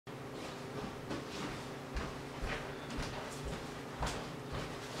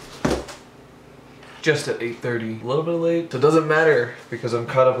just at 8:30. A little bit late, so it doesn't matter because I'm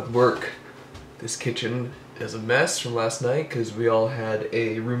caught up with work. This kitchen is a mess from last night because we all had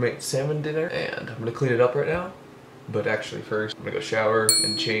a roommate salmon dinner, and I'm gonna clean it up right now. But actually first, I'm gonna go shower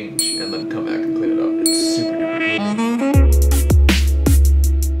and change and then come back and clean it up. It's super duper cool.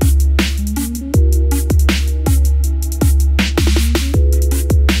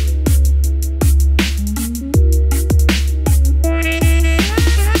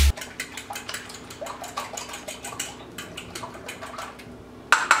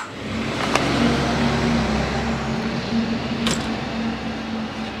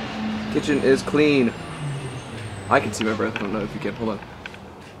 Kitchen is clean. I can see my breath, I don't know if you can. Hold on.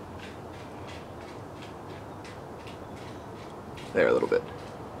 There, a little bit.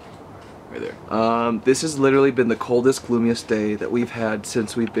 Right there. This has literally been the coldest, gloomiest day that we've had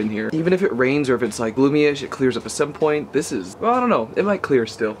since we've been here. Even if it rains or if it's like gloomy-ish, it clears up at some point. This is, well, I don't know. It might clear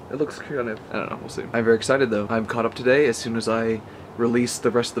still. It looks kind of, I don't know, we'll see. I'm very excited though. I'm caught up today. As soon as I release the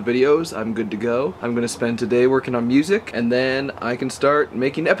rest of the videos, I'm good to go. I'm gonna spend today working on music, and then I can start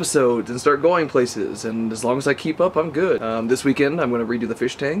making episodes and start going places, and as long as I keep up, I'm good. This weekend I'm gonna redo the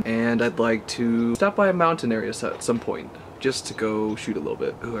fish tank, and I'd like to stop by a mountain area at some point just to go shoot a little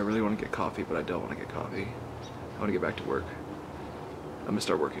bit. Ooh, I really want to get coffee, but I don't want to get coffee. I want to get back to work. I'm gonna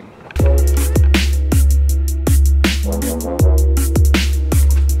start working.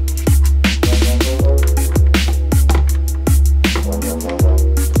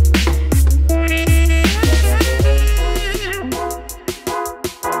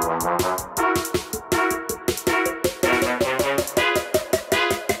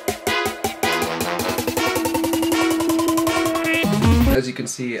 As you can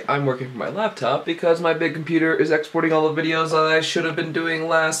see, I'm working from my laptop because my big computer is exporting all the videos that I should have been doing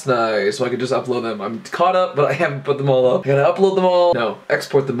last night, so I could just upload them. I'm caught up, but I haven't put them all up. I gotta upload them all. No,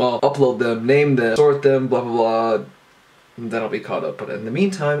 export them all, upload them, name them, sort them, blah blah blah. And then I'll be caught up. But in the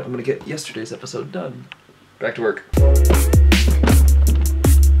meantime, I'm gonna get yesterday's episode done. Back to work.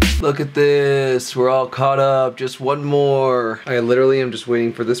 Look at this, we're all caught up, just one more. I literally am just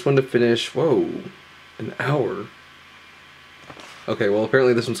waiting for this one to finish. Whoa, an hour. Okay, well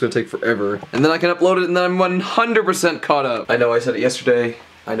apparently this one's gonna take forever. And then I can upload it and then I'm 100% caught up. I know I said it yesterday,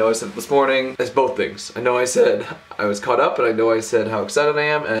 I know I said it this morning. It's both things. I know I said I was caught up, and I know I said how excited I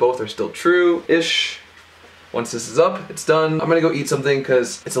am, and both are still true-ish. Once this is up, it's done. I'm gonna go eat something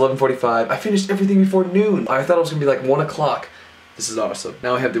because it's 11:45. I finished everything before noon. I thought it was gonna be like 1 o'clock. This is awesome.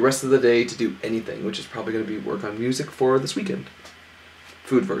 Now I have the rest of the day to do anything, which is probably gonna be work on music for this weekend.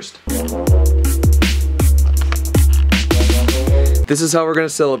 Food first. This is how we're gonna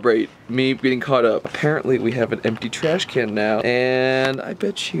celebrate me getting caught up. Apparently we have an empty trash can now, and I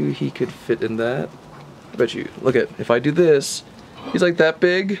bet you he could fit in that. I bet you. Look at, if I do this, he's like that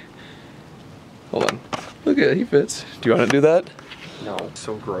big. Hold on. Look at it, he fits. Do you wanna do that? No.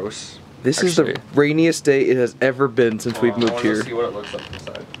 So gross. This is the rainiest day it has ever been since we've moved here. See what it looks like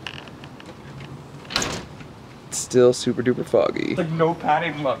inside. It's still super duper foggy. Like no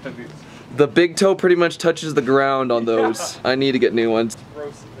padding left in these. The big toe pretty much touches the ground on those. I need to get new ones.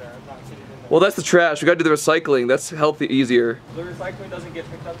 Gross in there. I'm not getting in there. Well, that's the trash. We gotta do the recycling. That's healthy, easier. The recycling doesn't get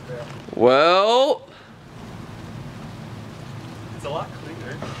picked up there. Well, it's a lot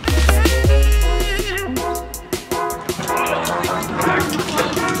cleaner.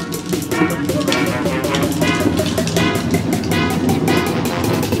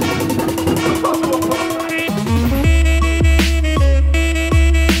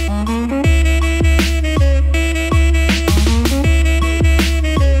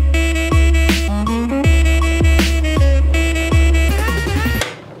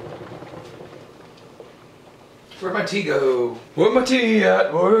 where'd my tea go? Where'd my tea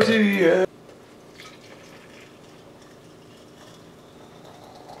at? Where's my tea at?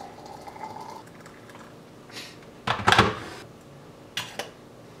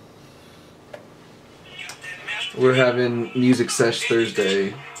 We're having music sesh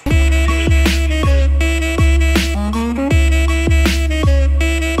Thursday.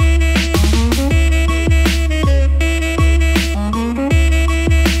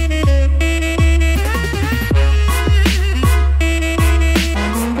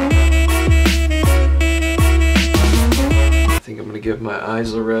 Give my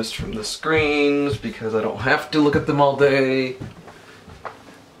eyes a rest from the screens because I don't have to look at them all day.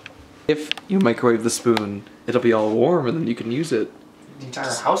 If you microwave the spoon, it'll be all warm and then you can use it. The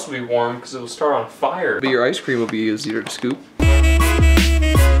entire house will be warm because it will start on fire. But your ice cream will be easier to scoop.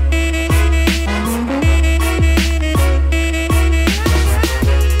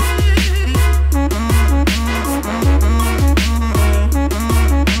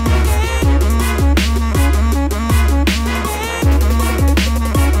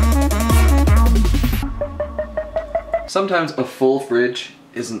 Sometimes a full fridge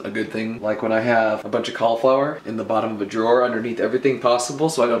isn't a good thing. Like when I have a bunch of cauliflower in the bottom of a drawer underneath everything possible,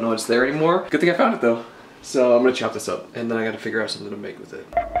 so I don't know it's there anymore. Good thing I found it though. So I'm gonna chop this up, and then I gotta figure out something to make with it.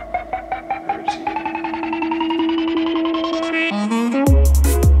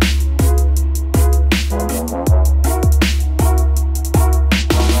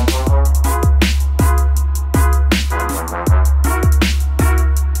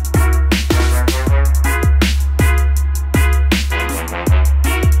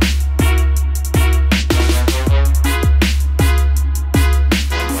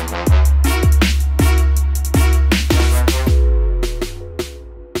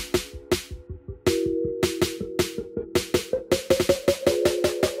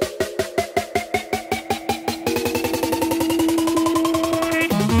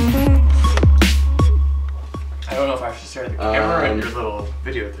 Camera and your little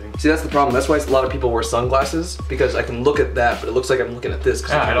video thing. See, that's the problem. That's why a lot of people wear sunglasses, because I can look at that, but it looks like I'm looking at this.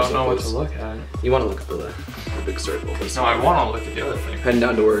 Yeah, I don't know what to look at. You want to look at the big circle. But no, I want to look at the other thing. Heading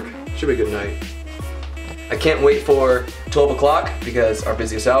down to work. Should be a good night. I can't wait for 12 o'clock because our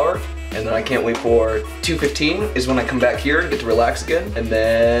busiest hour, and then I can't wait for 2:15 is when I come back here and get to relax again, and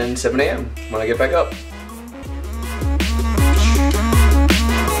then 7 a.m. when I get back up.